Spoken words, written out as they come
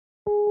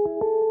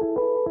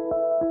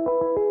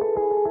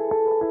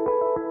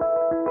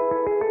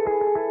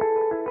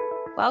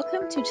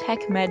Welcome to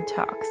Tech Med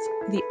Talks,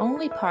 the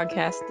only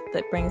podcast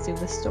that brings you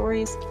the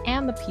stories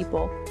and the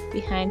people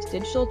behind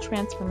digital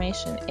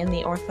transformation in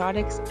the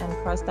orthotics and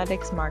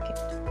prosthetics market.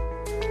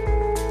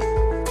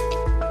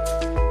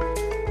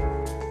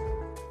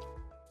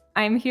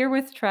 I'm here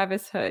with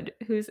Travis Hood,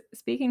 who's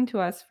speaking to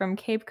us from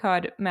Cape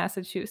Cod,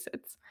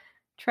 Massachusetts.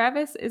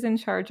 Travis is in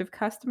charge of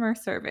customer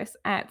service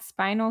at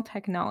Spinal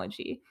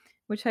Technology,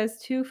 which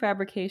has two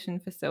fabrication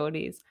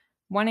facilities,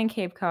 one in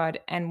Cape Cod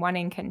and one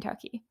in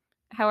Kentucky.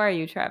 How are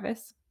you,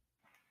 Travis?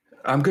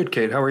 I'm good,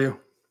 Kate. How are you?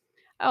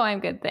 Oh,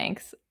 I'm good,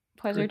 thanks.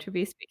 Pleasure Good. to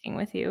be speaking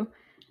with you.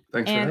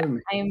 Thanks for And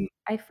having me.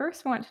 I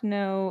first want to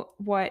know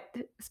what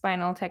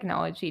Spinal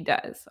Technology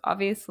does.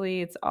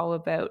 Obviously, it's all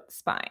about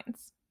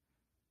spines.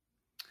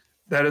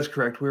 That is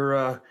correct. We're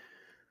a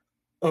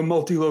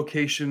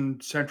multi-location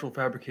central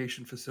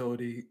fabrication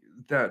facility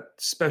that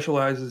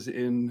specializes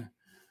in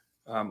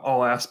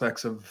all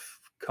aspects of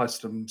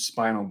custom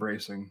spinal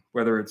bracing,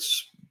 whether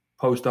it's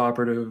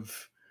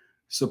post-operative,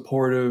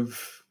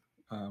 supportive,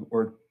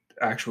 or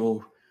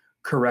actual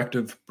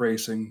corrective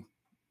bracing,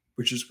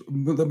 which is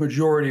the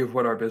majority of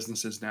what our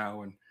business is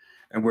now,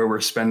 and where we're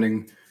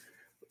spending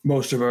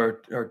most of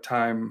our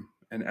time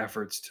and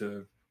efforts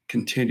to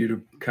continue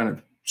to kind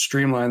of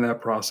streamline that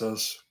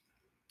process.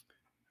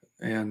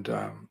 And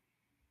And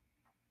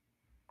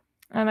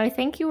I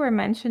think you were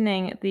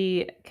mentioning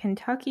the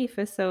Kentucky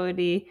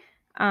facility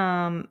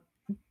can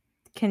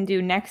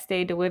do next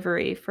day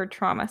delivery for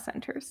trauma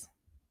centers.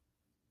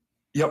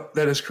 Yep,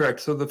 that is correct.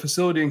 So the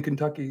facility in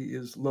Kentucky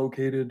is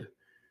located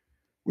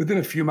within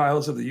a few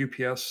miles of the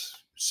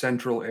UPS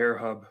Central Air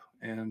Hub,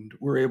 and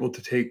we're able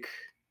to take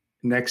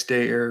next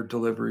day air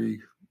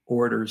delivery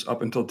orders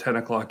up until 10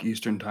 o'clock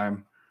Eastern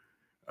time.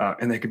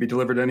 And they can be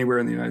delivered anywhere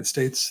in the United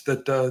States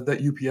that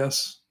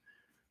UPS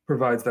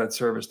provides that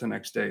service the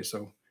next day.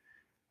 So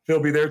they'll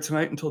be there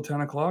tonight until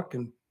 10 o'clock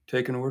and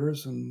taking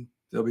orders, and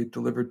they'll be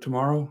delivered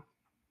tomorrow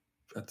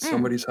at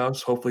somebody's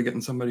house, hopefully getting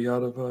somebody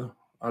out of a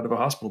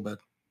hospital bed.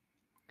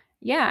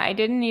 Yeah, I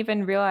didn't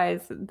even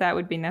realize that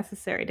would be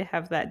necessary to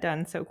have that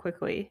done so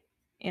quickly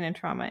in a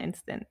trauma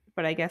instant,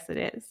 but I guess it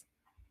is.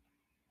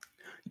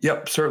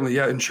 Yep, certainly.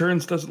 Yeah,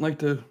 insurance doesn't like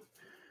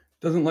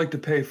to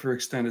pay for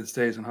extended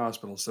stays in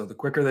hospitals. So the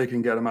quicker they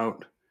can get them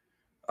out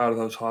of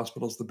those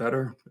hospitals, the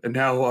better. And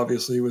now,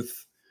 obviously,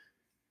 with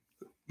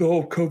the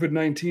whole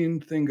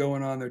COVID-19 thing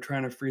going on, they're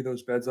trying to free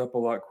those beds up a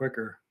lot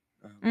quicker.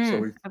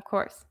 So Of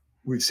course.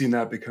 we've seen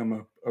that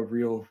become a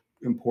real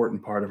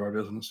important part of our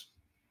business.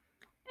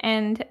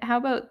 And how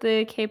about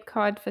the Cape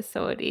Cod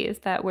facility? Is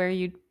that where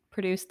you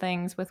produce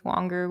things with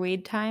longer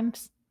lead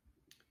times?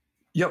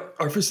 Yep,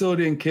 our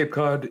facility in Cape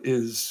Cod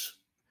is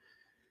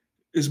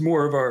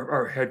more of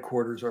our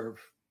headquarters, our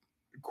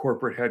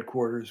corporate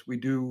headquarters. We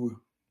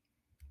do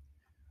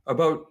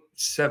about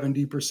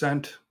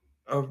 70%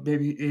 of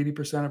maybe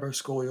 80% of our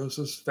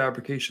scoliosis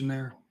fabrication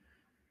there.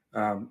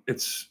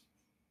 It's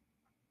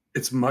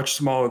much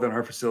smaller than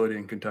our facility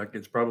in Kentucky.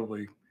 It's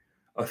probably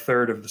a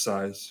third of the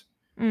size.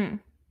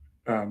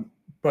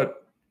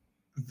 But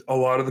a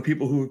lot of the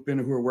people who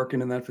are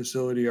working in that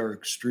facility are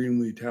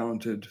extremely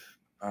talented,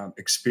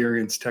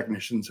 experienced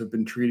technicians who have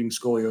been treating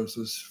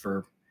scoliosis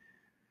for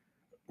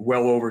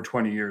well over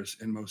 20 years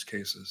in most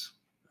cases.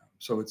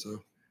 So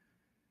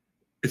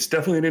it's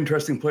definitely an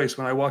interesting place.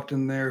 When I walked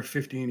in there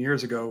 15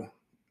 years ago,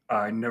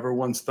 I never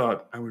once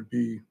thought I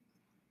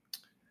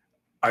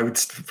would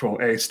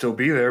still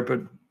be there,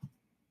 but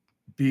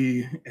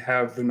B,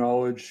 have the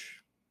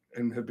knowledge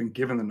and have been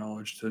given the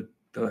knowledge that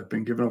I've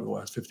been given over the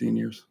last 15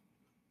 years.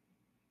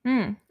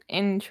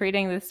 In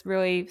treating this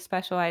really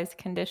specialized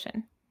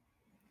condition.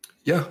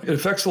 Yeah, it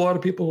affects a lot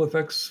of people. It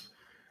affects,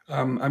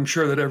 I'm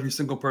sure that every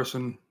single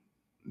person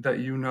that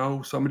you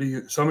know, somebody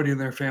in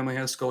their family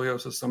has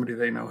scoliosis, somebody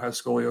they know has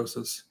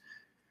scoliosis.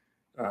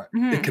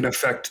 It can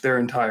affect their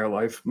entire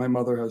life. My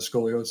mother has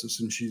scoliosis,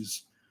 and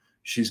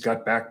she's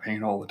got back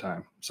pain all the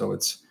time. So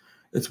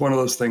it's one of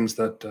those things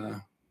that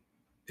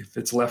if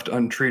it's left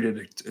untreated,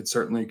 it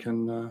certainly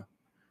can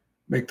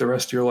make the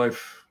rest of your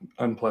life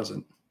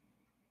unpleasant.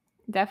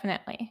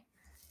 Definitely.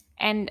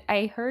 And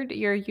I heard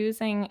you're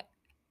using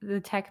the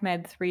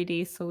TechMed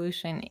 3D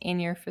solution in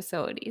your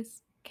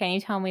facilities. Can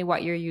you tell me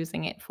what you're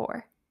using it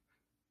for?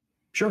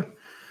 Sure.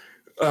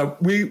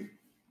 We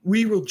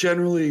will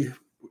generally,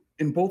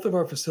 in both of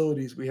our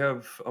facilities, we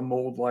have a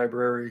mold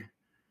library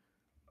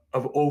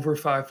of over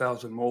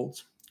 5,000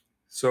 molds.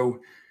 So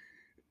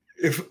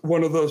if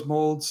one of those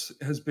molds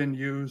has been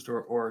used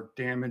or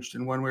damaged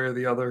in one way or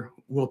the other,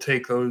 we'll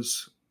take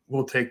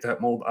that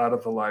mold out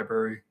of the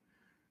library,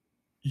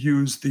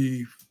 use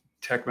the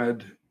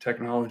TechMed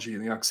technology,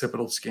 the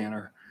occipital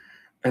scanner,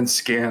 and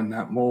scan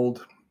that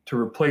mold to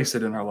replace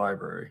it in our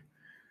library.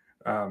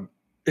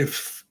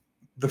 If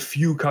the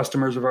few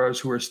customers of ours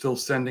who are still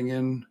sending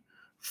in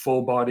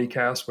full body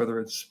casts, whether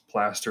it's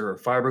plaster or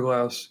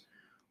fiberglass,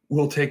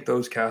 we'll take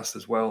those casts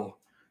as well,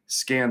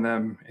 scan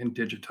them, and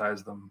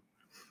digitize them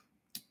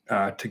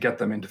to get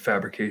them into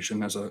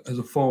fabrication as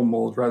a foam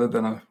mold rather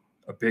than a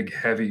big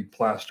heavy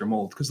plaster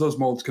mold, because those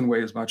molds can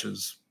weigh as much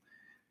as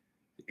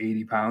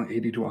 80 pounds,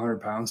 80 to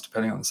 100 pounds,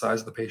 depending on the size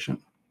of the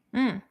patient.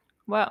 Mm.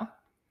 Well,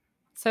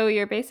 so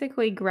you're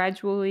basically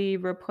gradually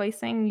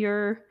replacing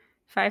your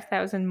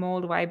 5,000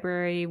 mold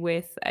library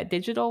with a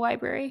digital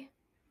library?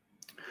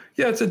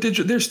 Yeah, it's a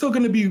digital. They're still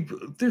going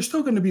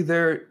to be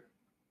there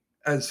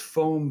as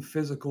foam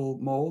physical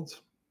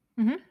molds.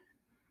 Mhm.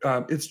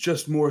 It's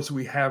just more so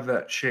we have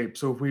that shape.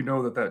 So if we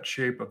know that that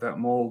shape of that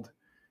mold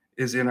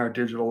is in our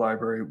digital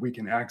library, we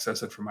can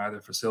access it from either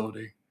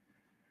facility.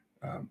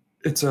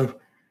 It's a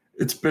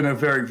it's been a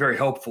very, very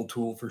helpful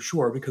tool for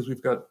sure, because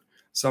we've got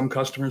some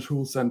customers who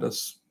will send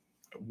us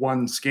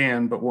one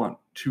scan but want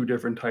two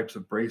different types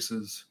of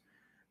braces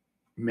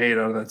made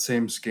out of that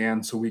same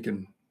scan, so we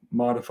can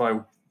modify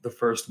the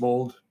first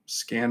mold,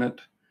 scan it,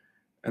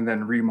 and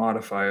then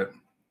remodify it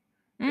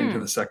into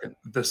Mm,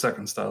 the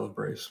second style of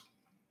brace.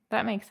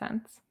 that makes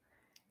sense. Yep.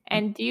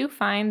 And do you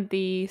find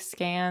the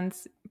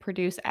scans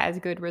produce as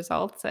good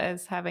results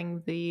as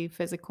having the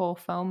physical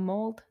foam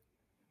mold?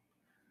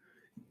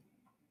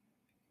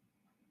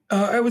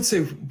 I would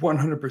say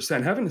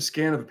 100%. Having a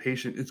scan of a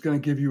patient, it's going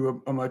to give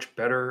you a much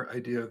better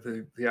idea of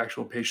the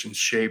actual patient's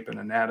shape and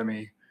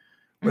anatomy,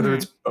 whether Mhm.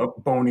 it's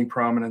bony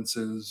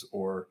prominences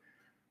or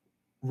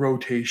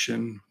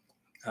rotation.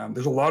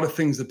 There's a lot of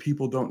things that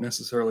people don't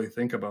necessarily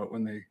think about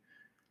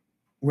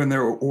when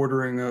they're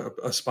ordering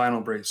a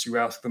spinal brace. You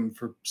ask them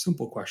for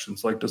simple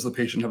questions like, does the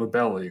patient have a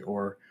belly,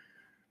 or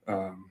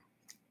um,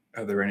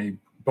 are there any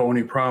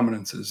bony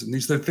prominences? And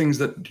these are things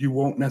that you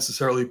won't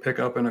necessarily pick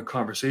up in a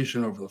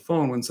conversation over the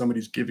phone when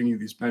somebody's giving you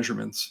these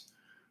measurements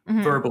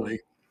Mhm.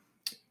 verbally.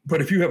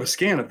 But if you have a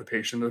scan of the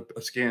patient,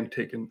 a scan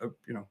taken,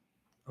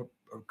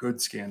 a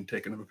good scan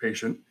taken of a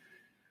patient,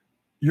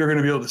 you're going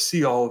to be able to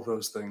see all of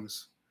those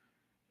things.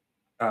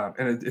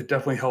 And it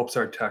definitely helps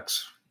our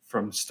techs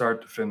from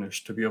start to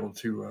finish to be able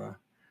to,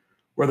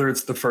 whether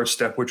it's the first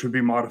step, which would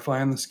be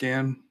modifying the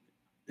scan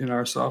in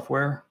our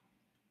software,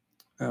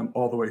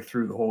 all the way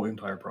through the whole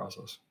entire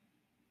process.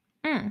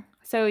 Mm.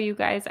 So you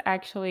guys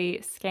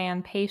actually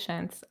scan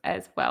patients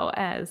as well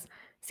as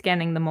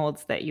scanning the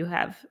molds that you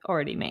have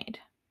already made.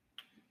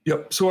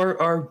 Yep. So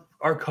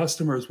our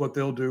customers, what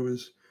they'll do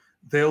is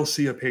they'll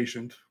see a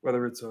patient,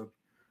 whether it's a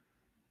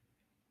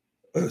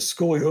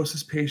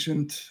scoliosis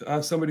patient,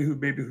 somebody who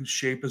maybe whose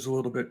shape is a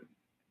little bit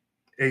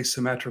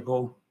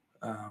asymmetrical.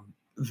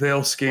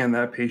 They'll scan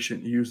that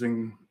patient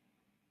using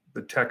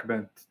the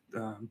TechMed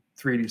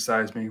 3D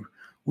Seisme.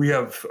 We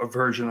have a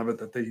version of it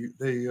that they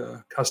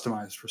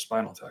customize for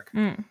Spinal Tech.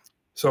 Mm.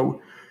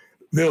 So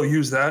they'll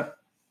use that,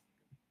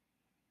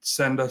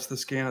 send us the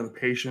scan of the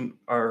patient.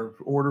 Our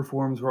order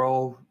forms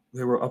were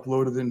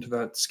uploaded into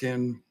that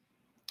scan.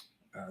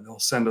 They'll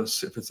send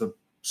us, if it's a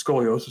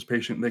scoliosis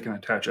patient, they can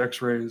attach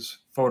X-rays,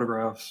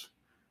 photographs,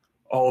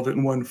 all of it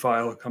in one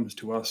file. It comes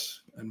to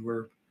us, and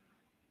we're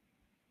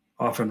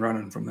off and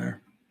running from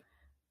there.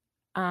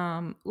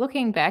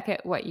 Looking back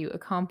at what you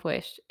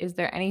accomplished, is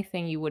there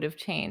anything you would have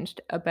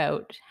changed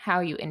about how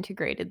you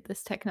integrated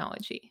this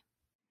technology?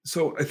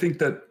 So I think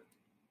that,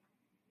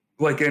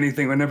 like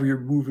anything, whenever you're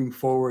moving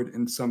forward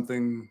in some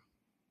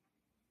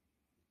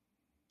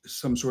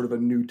sort of a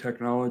new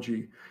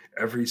technology,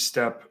 every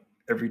step,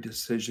 every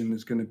decision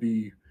is going to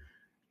be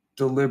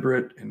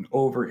deliberate and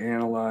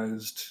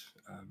overanalyzed,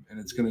 and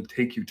it's going to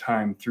take you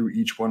time through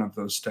each one of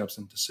those steps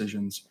and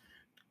decisions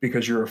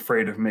because you're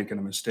afraid of making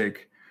a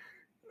mistake.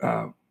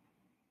 Uh,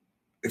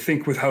 I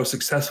think with how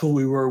successful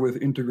we were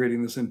with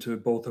integrating this into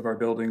both of our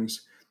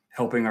buildings,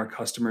 helping our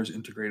customers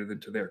integrate it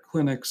into their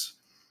clinics,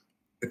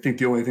 I think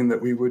the only thing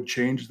that we would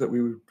change is that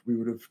we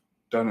would have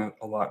done it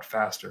a lot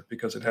faster,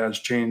 because it has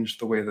changed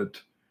the way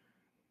that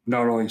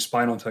not only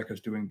Spinal Tech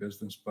is doing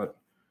business, but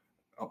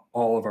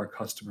all of our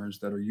customers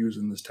that are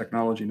using this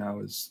technology now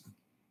is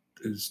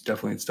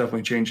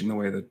definitely changing the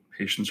way that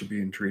patients are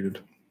being treated.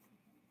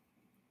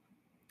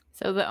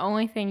 So the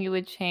only thing you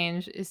would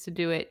change is to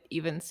do it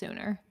even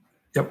sooner.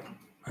 Yep,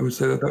 I would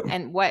say that.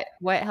 And what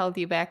held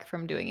you back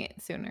from doing it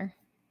sooner?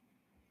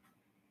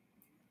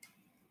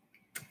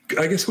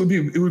 I guess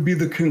it would be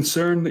the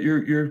concern that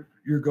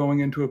you're going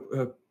into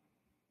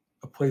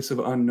a place of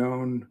an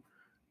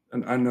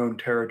unknown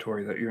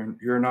territory that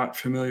you're not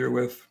familiar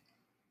with.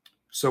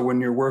 So when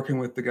you're working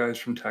with the guys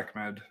from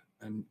TechMed,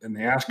 and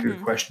they ask you a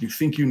Mhm. question, you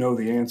think you know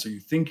the answer, you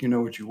think you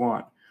know what you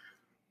want,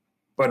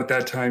 but at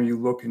that time you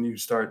look and you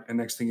start, and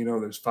next thing you know,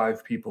 there's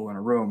five people in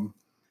a room,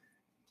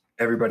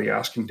 everybody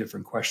asking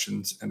different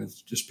questions, and it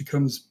just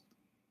becomes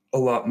a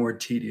lot more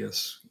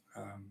tedious,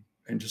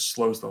 and just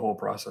slows the whole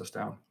process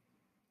down.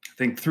 I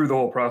think through the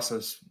whole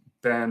process,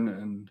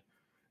 Ben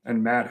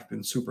and Matt have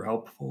been super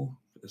helpful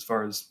as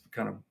far as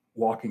kind of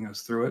walking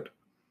us through it.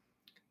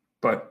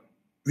 But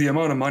the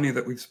amount of money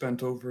that we've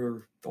spent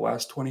over the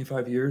last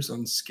 25 years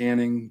on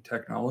scanning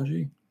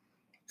technology,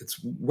 it's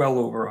well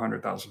over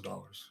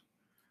 $100,000.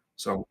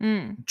 So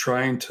Mm.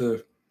 trying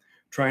to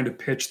trying to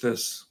pitch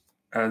this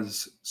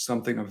as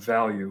something of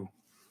value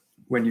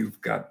when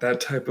you've got that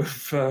type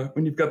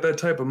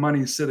of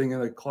money sitting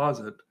in a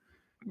closet,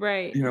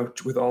 Right.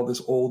 with all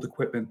this old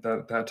equipment that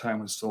at that time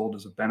was sold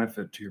as a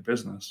benefit to your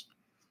business,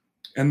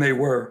 and they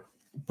were.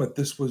 but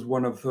this was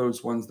one of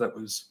those ones that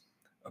was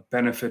a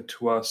benefit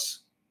to us.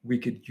 We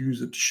could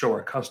use it to show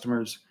our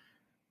customers,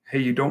 hey,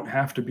 you don't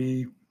have to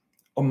be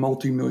a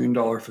multi-million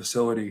dollar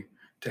facility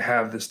to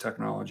have this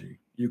technology.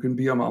 You can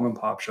be a mom and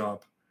pop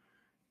shop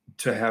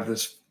to have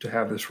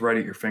this right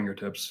at your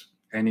fingertips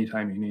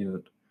anytime you need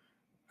it.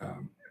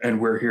 And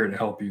we're here to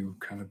help you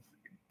kind of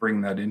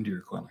bring that into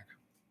your clinic.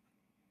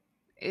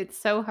 It's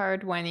so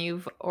hard when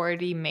you've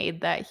already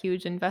made that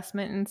huge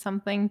investment in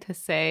something to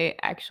say,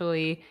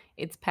 actually,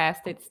 it's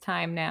past its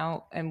time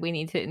now, and we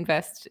need to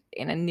invest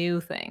in a new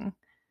thing.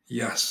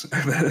 Yes.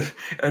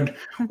 And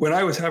when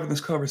I was having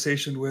this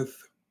conversation with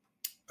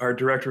our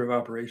director of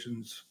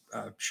operations,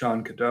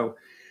 Sean Cadeau,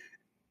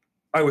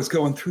 I was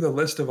going through the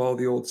list of all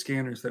the old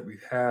scanners that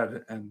we've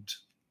had, and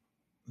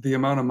the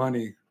amount of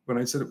money. When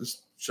I said it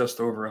was just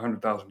over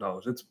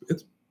 $100,000,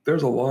 it's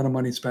there's a lot of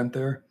money spent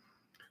there,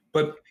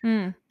 but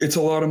Mm, it's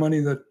a lot of money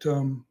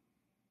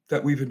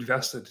that we've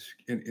invested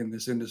in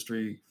this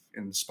industry,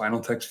 in Spinal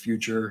Tech's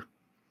future,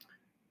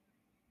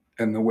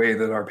 and the way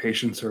that our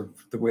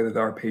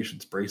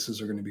patients'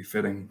 braces are going to be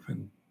fitting.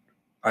 And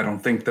I don't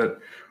think that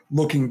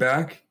looking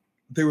back,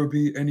 there would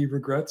be any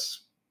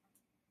regrets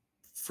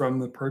from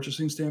the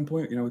purchasing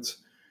standpoint. It's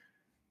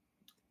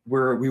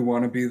where we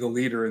want to be the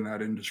leader in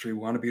that industry. We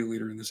want to be a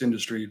leader in this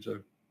industry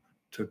to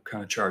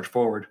kind of charge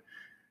forward.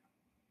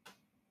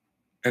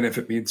 And if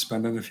it means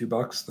spending a few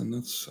bucks, then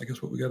that's, I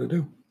guess, what we got to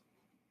do.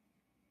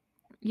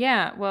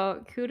 yeah, well,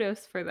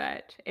 kudos for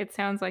that. It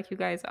sounds like you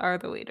guys are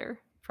the leader,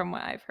 from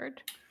what I've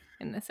heard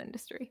in this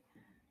industry.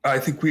 I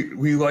think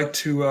we would like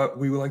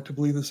to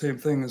believe the same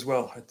thing as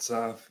well. It's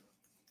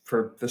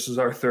for this is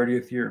our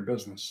 30th year in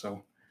business,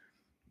 so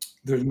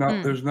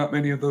Mm. there's not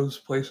many of those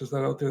places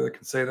that out there that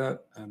can say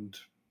that, and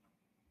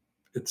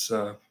it's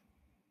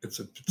it's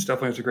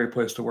definitely it's a great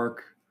place to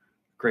work,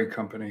 great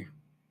company.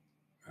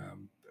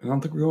 I don't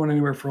think we're going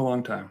anywhere for a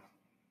long time.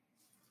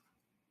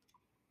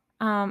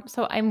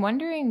 So I'm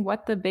wondering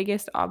what the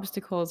biggest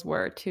obstacles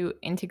were to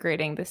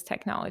integrating this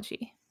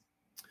technology.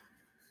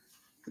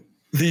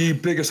 The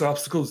biggest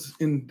obstacles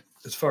in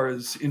as far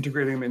as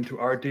integrating them into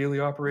our daily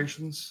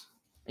operations,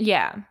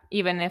 Yeah,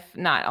 even if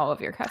not all of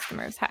your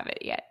customers have it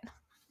yet.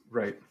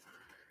 right?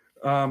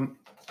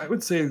 I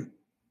would say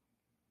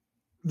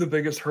the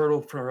biggest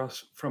hurdle for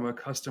us from a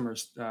customer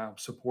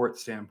support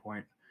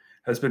standpoint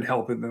has been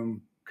helping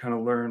them kind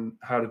of learn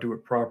how to do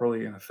it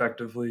properly and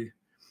effectively.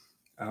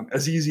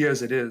 As easy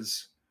as it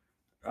is,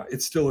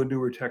 it's still a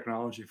newer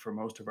technology for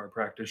most of our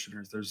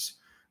practitioners.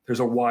 There's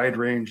a wide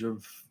range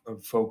of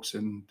folks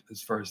in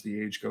as far as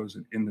the age goes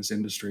in this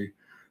industry.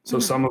 So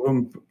Mhm. some of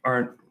them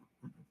aren't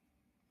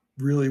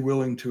really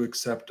willing to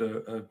accept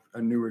a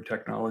newer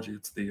technology.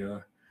 It's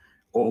the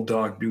old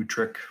dog new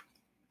trick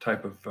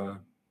type of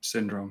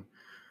syndrome.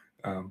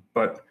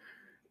 But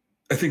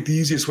I think the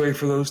easiest way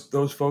for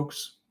those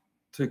folks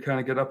to kind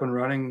of get up and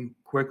running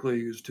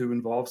quickly is to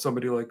involve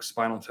somebody like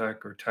Spinal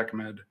Tech or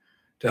TechMed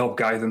to help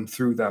guide them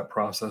through that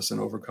process and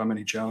overcome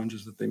any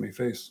challenges that they may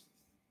face.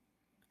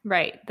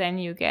 Right, then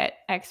you get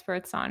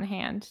experts on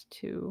hand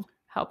to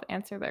help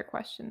answer their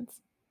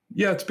questions.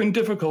 Yeah, it's been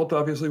difficult,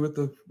 obviously,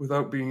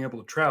 without being able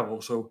to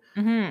travel. So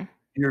Mhm.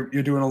 you're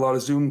doing a lot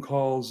of Zoom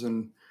calls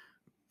and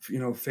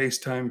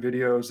FaceTime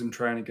videos and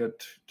trying to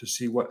get to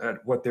see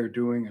what they're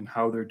doing and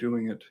how they're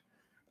doing it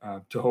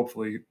to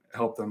hopefully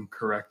help them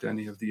correct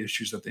any of the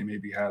issues that they may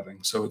be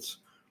having. So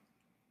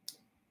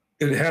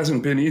it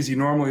hasn't been easy.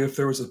 Normally, if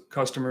there was a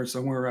customer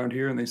somewhere around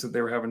here and they said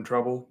they were having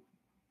trouble,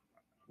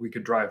 we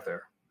could drive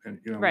there and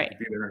we Right. could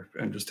be there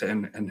and just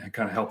and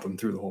kind of help them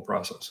through the whole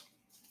process.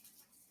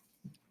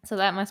 So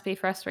that must be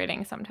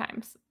frustrating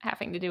sometimes,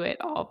 having to do it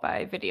all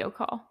by video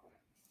call.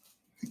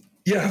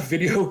 Yeah,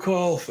 video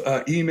call,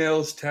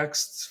 emails,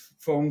 texts,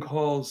 phone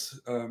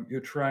calls. You're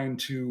trying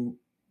to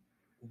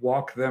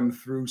walk them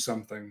through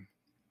something,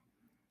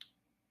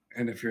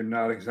 and if you're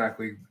not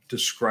exactly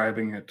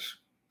describing it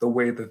the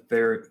way that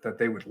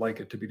they would like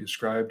it to be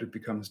described, it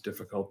becomes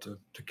difficult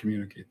to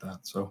communicate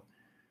that. So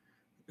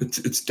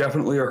it's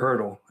definitely a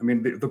hurdle. I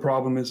mean, the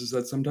problem is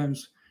that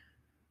sometimes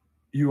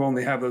you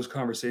only have those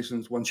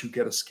conversations once you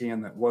get a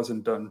scan that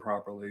wasn't done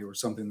properly or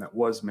something that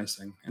was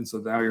missing, and so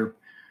now you're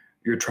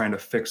trying to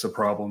fix a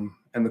problem,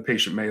 and the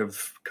patient may have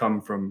come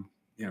from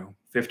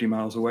 50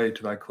 miles away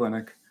to that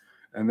clinic,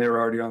 and they're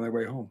already on their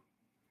way home.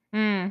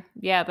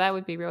 Yeah, that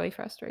would be really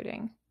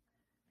frustrating.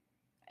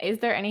 Is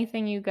there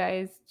anything you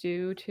guys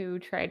do to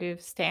try to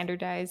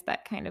standardize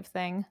that kind of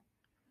thing?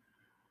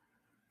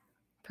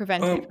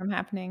 Prevent it Um, from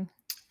happening?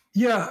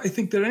 yeah, I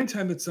think that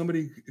anytime that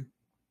somebody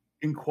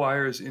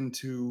inquires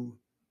into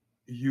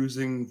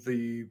using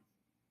the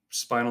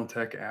Spinal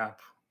Tech app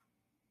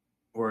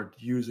or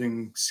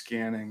using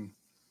scanning,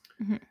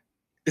 Mhm.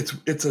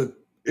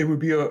 it would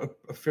be a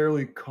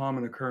fairly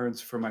common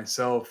occurrence for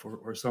myself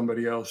or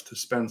somebody else to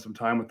spend some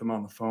time with them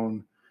on the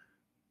phone,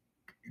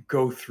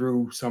 go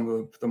through some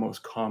of the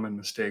most common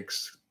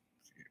mistakes,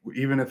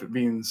 even if it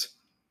means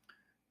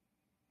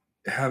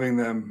having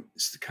them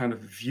kind of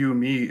view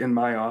me in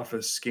my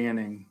office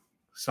scanning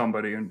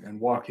somebody and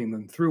walking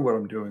them through what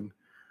I'm doing,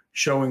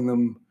 showing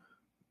them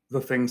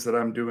the things that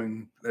I'm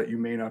doing that you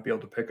may not be able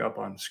to pick up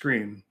on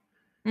screen.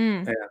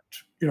 Mm.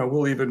 And,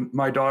 we'll even,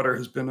 my daughter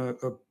has been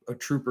a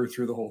trooper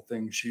through the whole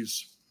thing.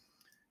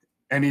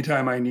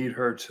 Anytime I need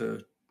her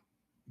to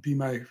be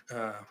my,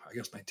 I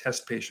guess, my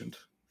test patient,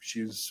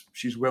 she's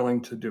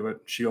willing to do it.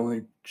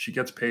 She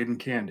gets paid in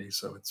candy,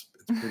 so it's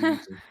pretty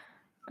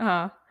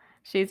easy.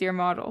 She's your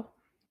model.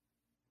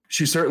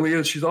 She certainly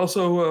is. She's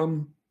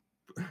also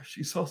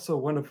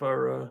one of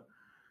our,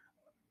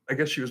 I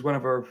guess she was one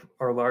of our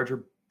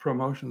larger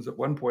promotions at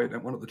one point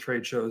at one of the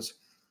trade shows.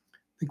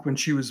 I think when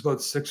she was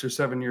about 6 or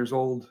 7 years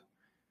old,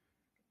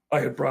 I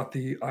had brought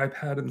the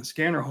iPad and the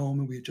scanner home,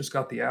 and we had just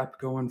got the app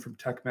going from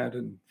TechMed,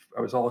 and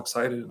I was all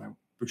excited, and I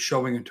was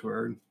showing it to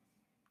her, and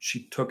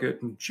she took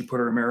it and she put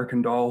her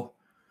American Doll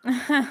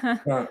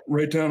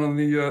right down on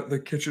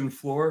the kitchen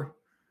floor.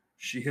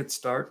 She hit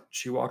start.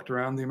 She walked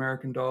around the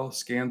American Doll,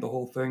 scanned the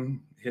whole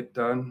thing, hit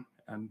done,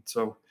 and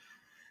so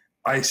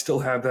I still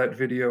have that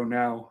video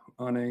now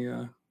on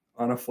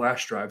a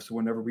flash drive. So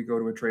whenever we go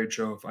to a trade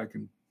show, if I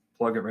can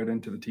plug it right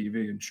into the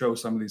TV and show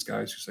some of these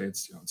guys who say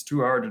it's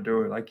too hard to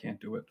do it, I can't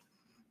do it.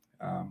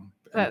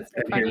 That's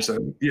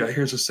and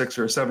here's a 6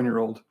 or a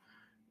 7-year-old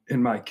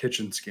in my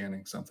kitchen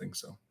scanning something.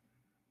 So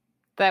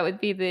that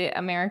would be the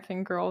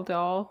American Girl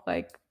doll,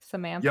 like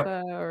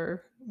Samantha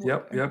or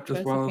Yep.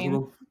 Just one of those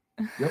little.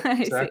 Yep,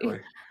 exactly.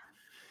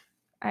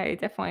 I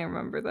definitely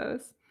remember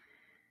those.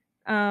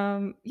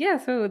 Yeah,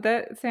 so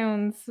that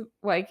sounds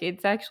like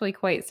it's actually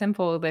quite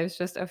simple. There's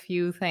just a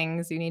few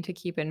things you need to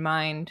keep in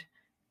mind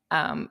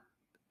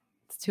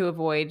to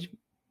avoid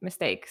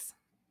mistakes,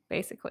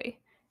 basically.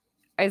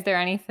 Is there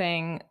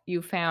anything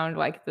you found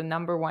like the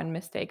number one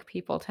mistake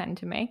people tend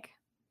to make?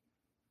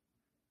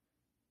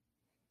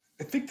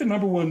 I think the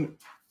number one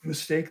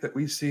mistake that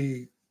we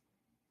see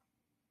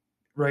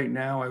right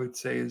now, I would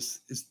say,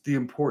 is the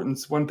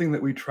importance. One thing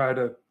that we try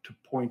to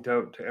point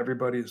out to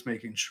everybody is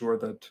making sure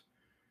that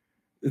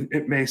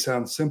it may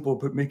sound simple,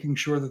 but making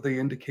sure that they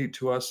indicate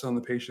to us on the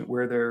patient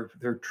where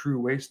their true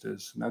waste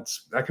is, and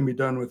that can be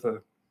done with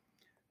a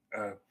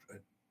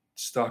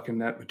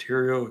stockinette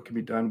material. It can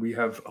be done. We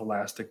have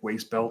elastic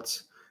waist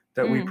belts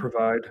that we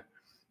provide,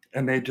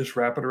 and they just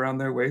wrap it around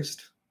their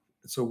waist,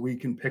 so we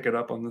can pick it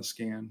up on the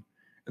scan,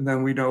 and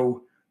then we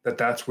know that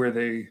that's where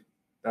they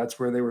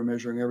were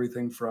measuring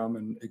everything from,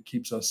 and it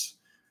keeps us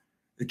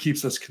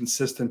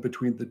consistent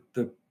between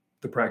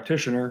the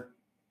practitioner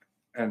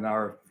and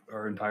our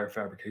entire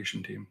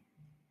fabrication team.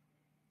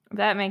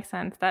 That makes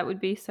sense. That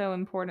would be so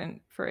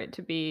important for it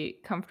to be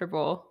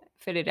comfortable,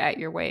 fitted at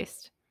your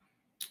waist.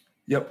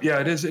 Yep. Yeah,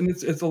 it is. And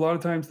it's a lot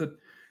of times that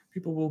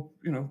people will,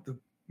 the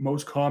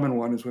most common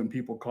one is when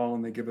people call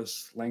and they give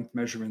us length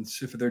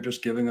measurements, if they're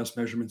just giving us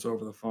measurements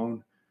over the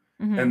phone,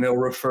 and they'll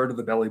refer to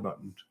the belly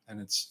button, and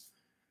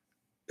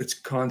it's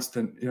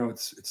constant,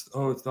 it's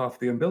off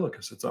the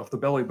umbilicus, it's off the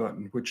belly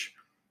button, which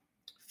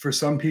for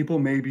some people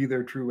may be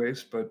their true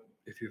waist, but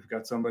if you've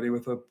got somebody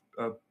with a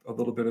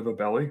little bit of a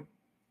belly,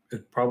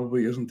 it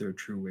probably isn't their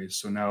true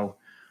waist. So now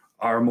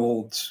our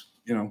molds,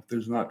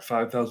 there's not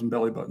 5,000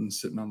 belly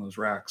buttons sitting on those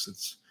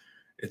racks.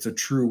 It's a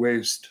true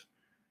waist.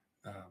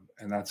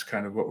 And that's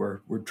kind of what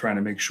we're trying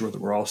to make sure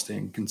that we're all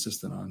staying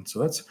consistent on.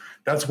 So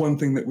that's one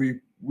thing that we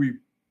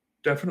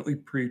definitely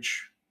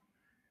preach,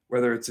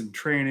 whether it's in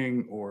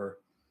training or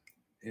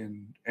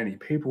in any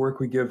paperwork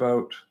we give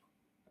out.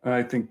 And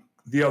I think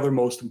the other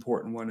most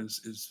important one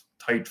is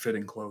tight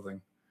fitting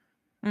clothing.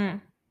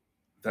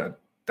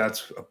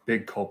 That's a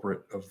big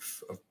culprit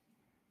of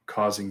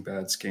causing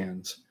bad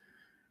scans.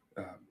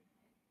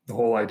 The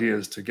whole idea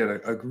is to get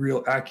a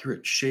real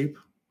accurate shape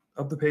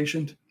of the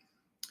patient.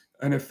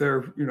 And if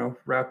they're,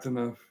 wrapped in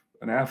an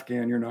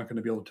Afghan, you're not going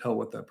to be able to tell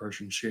what that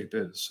person's shape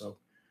is. So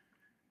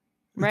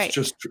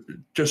it's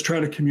just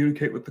trying to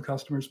communicate with the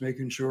customers,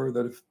 making sure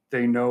that if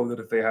they know that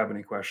if they have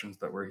any questions,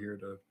 that we're here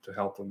to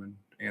help them and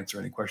answer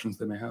any questions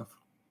they may have.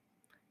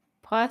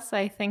 Plus,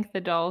 I think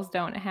the dolls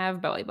don't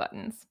have belly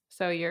buttons,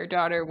 so your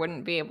daughter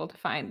wouldn't be able to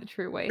find the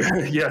true waist.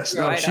 Yes,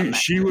 no,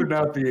 she would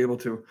not be able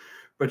to,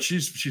 but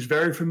she's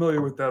very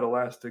familiar with that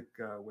elastic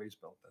waist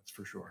belt. That's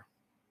for sure.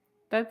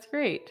 That's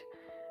great.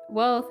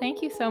 Well,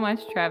 thank you so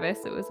much,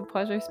 Travis. It was a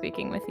pleasure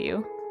speaking with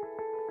you.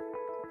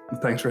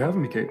 Thanks for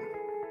having me, Kate.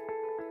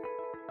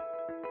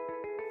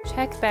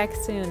 Check back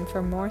soon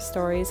for more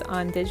stories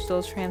on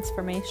digital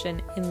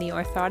transformation in the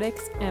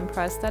orthotics and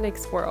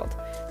prosthetics world,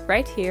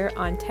 right here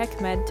on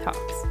TechMed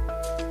Talks.